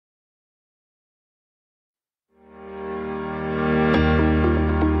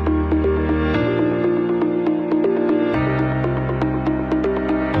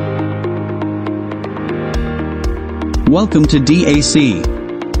Welcome to DAC,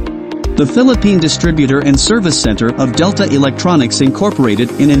 the Philippine Distributor and Service Center of Delta Electronics Incorporated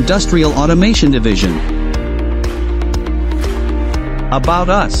in Industrial Automation Division. About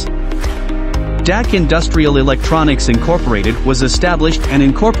us. DAC Industrial Electronics Incorporated was established and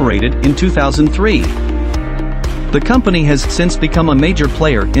incorporated in 2003. The company has since become a major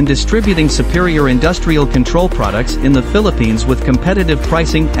player in distributing superior industrial control products in the Philippines with competitive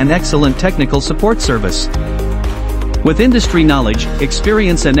pricing and excellent technical support service. With industry knowledge,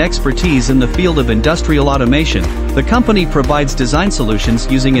 experience and expertise in the field of industrial automation, the company provides design solutions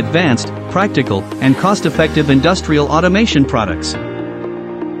using advanced, practical, and cost-effective industrial automation products.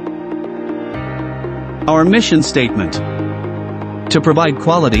 Our mission statement: to provide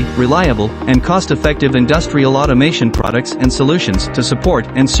quality, reliable, and cost-effective industrial automation products and solutions to support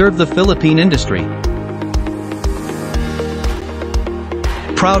and serve the Philippine industry.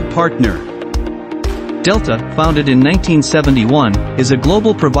 Proud partner. Delta, founded in 1971, is a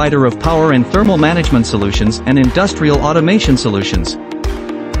global provider of power and thermal management solutions and industrial automation solutions.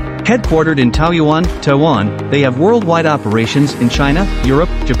 Headquartered in Taoyuan, Taiwan, they have worldwide operations in China, Europe,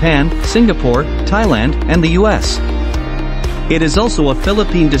 Japan, Singapore, Thailand, and the US. It is also a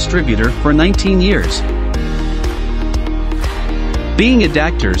Philippine distributor for 19 years. Being a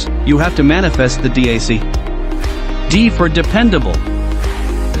DACtors, you have to manifest the DAC. D for dependable.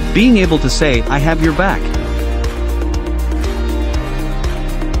 Being able to say, I have your back.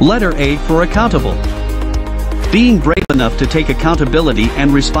 Letter A for accountable. Being brave enough to take accountability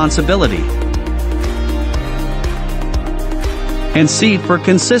and responsibility. And C for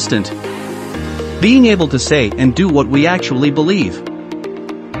consistent. Being able to say and do what we actually believe.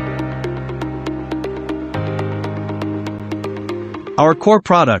 Our core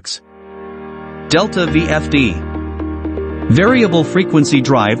products. Delta VFD. Variable frequency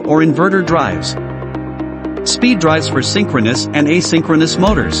drive or inverter drives. Speed drives for synchronous and asynchronous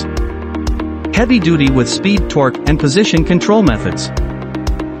motors. Heavy duty with speed, torque, and position control methods.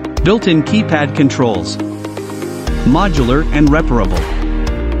 Built-in keypad controls. Modular and reparable.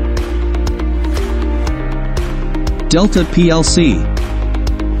 Delta PLC.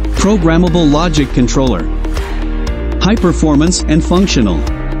 Programmable logic controller. High performance and functional.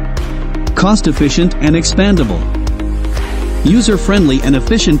 Cost efficient and expandable. User-friendly and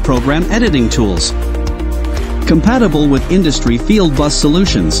efficient program editing tools. Compatible with industry field bus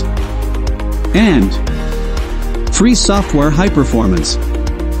solutions. And free software high performance.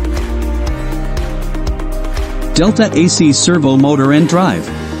 Delta AC servo motor and drive.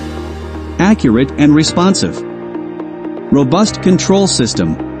 Accurate and responsive. Robust control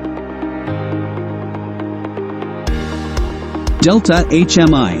system. Delta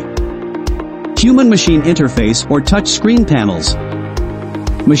HMI. Human-machine interface or touch screen panels.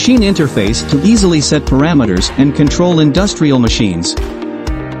 Machine interface to easily set parameters and control industrial machines.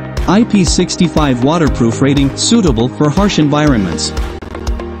 IP65 waterproof rating suitable for harsh environments.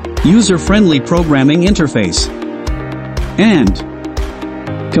 User-friendly programming interface. And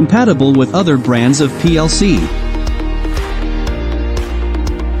compatible with other brands of PLC.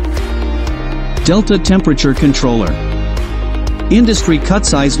 Delta temperature controller. Industry cut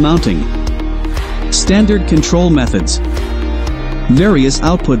size mounting. Standard control methods. Various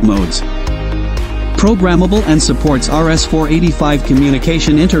output modes. Programmable and supports RS-485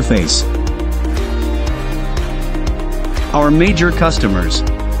 communication interface. Our major customers: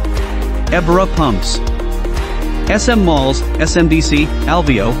 Ebra Pumps, SM Malls, SMDC,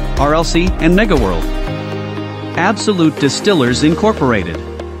 Alveo, RLC, and Megaworld. Absolute Distillers Incorporated.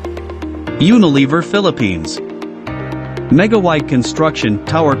 Unilever Philippines. Megawide Construction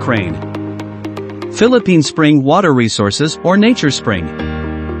Tower Crane. Philippine Spring Water Resources or Nature Spring.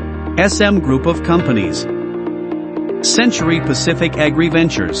 SM Group of Companies. Century Pacific Agri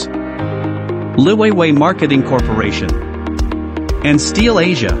Ventures. Liweiwei Marketing Corporation. And Steel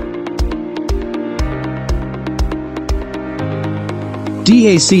Asia.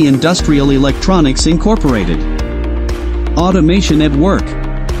 DAC Industrial Electronics Incorporated. Automation at work.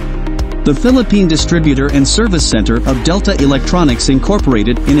 The Philippine Distributor and Service Center of Delta Electronics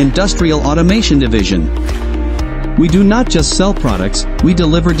Incorporated in Industrial Automation Division. We do not just sell products, we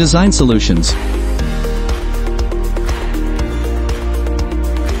deliver design solutions.